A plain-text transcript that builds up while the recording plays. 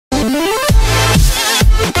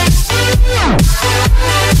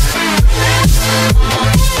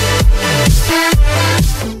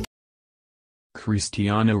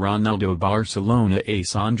Cristiano Ronaldo Barcelona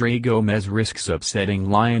ace Andre Gomes risks upsetting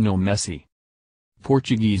Lionel Messi.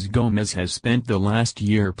 Portuguese Gomes has spent the last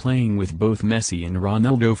year playing with both Messi and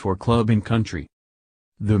Ronaldo for club and country.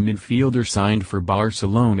 The midfielder signed for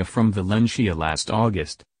Barcelona from Valencia last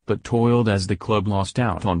August, but toiled as the club lost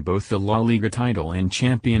out on both the La Liga title and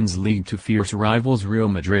Champions League to fierce rivals Real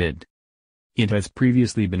Madrid. It has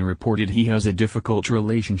previously been reported he has a difficult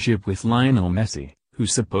relationship with Lionel Messi, who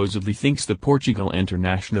supposedly thinks the Portugal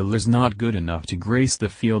international is not good enough to grace the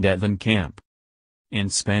field at Nou Camp. And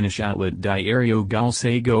Spanish outlet Diario Goles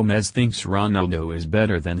Gomes thinks Ronaldo is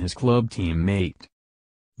better than his club teammate.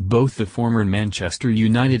 Both the former Manchester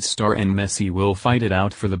United star and Messi will fight it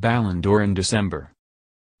out for the Ballon d'Or in December.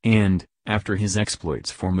 And, after his exploits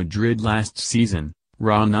for Madrid last season,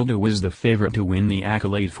 Ronaldo was the favorite to win the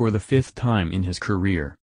accolade for the fifth time in his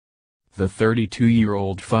career. The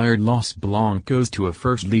 32-year-old fired Los Blancos to a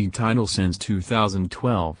first league title since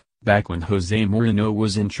 2012, back when Jose Mourinho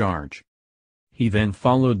was in charge. He then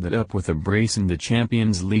followed that up with a brace in the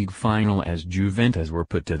Champions League final as Juventus were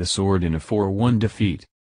put to the sword in a 4-1 defeat.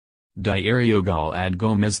 Diario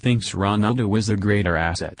Goles thinks Ronaldo is a greater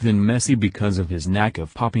asset than Messi because of his knack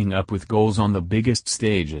of popping up with goals on the biggest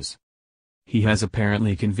stages. He has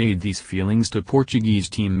apparently conveyed these feelings to Portuguese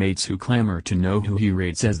teammates who clamor to know who he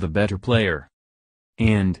rates as the better player.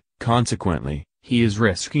 And, consequently, he is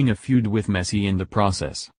risking a feud with Messi in the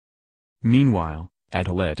process. Meanwhile,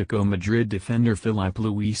 Atletico Madrid defender Filipe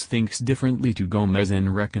Luis thinks differently to Gomes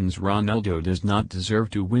and reckons Ronaldo does not deserve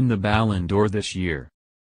to win the Ballon d'Or this year.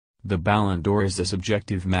 "The Ballon d'Or is a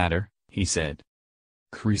subjective matter," he said.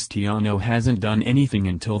 "Cristiano hasn't done anything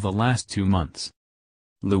until the last 2 months."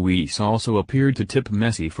 Luis also appeared to tip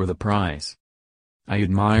Messi for the prize. "I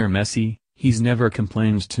admire Messi, he's never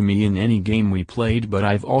complained to me in any game we played, but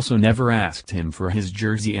I've also never asked him for his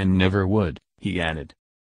jersey and never would," he added.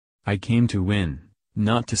 "I came to win,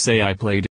 not to say I played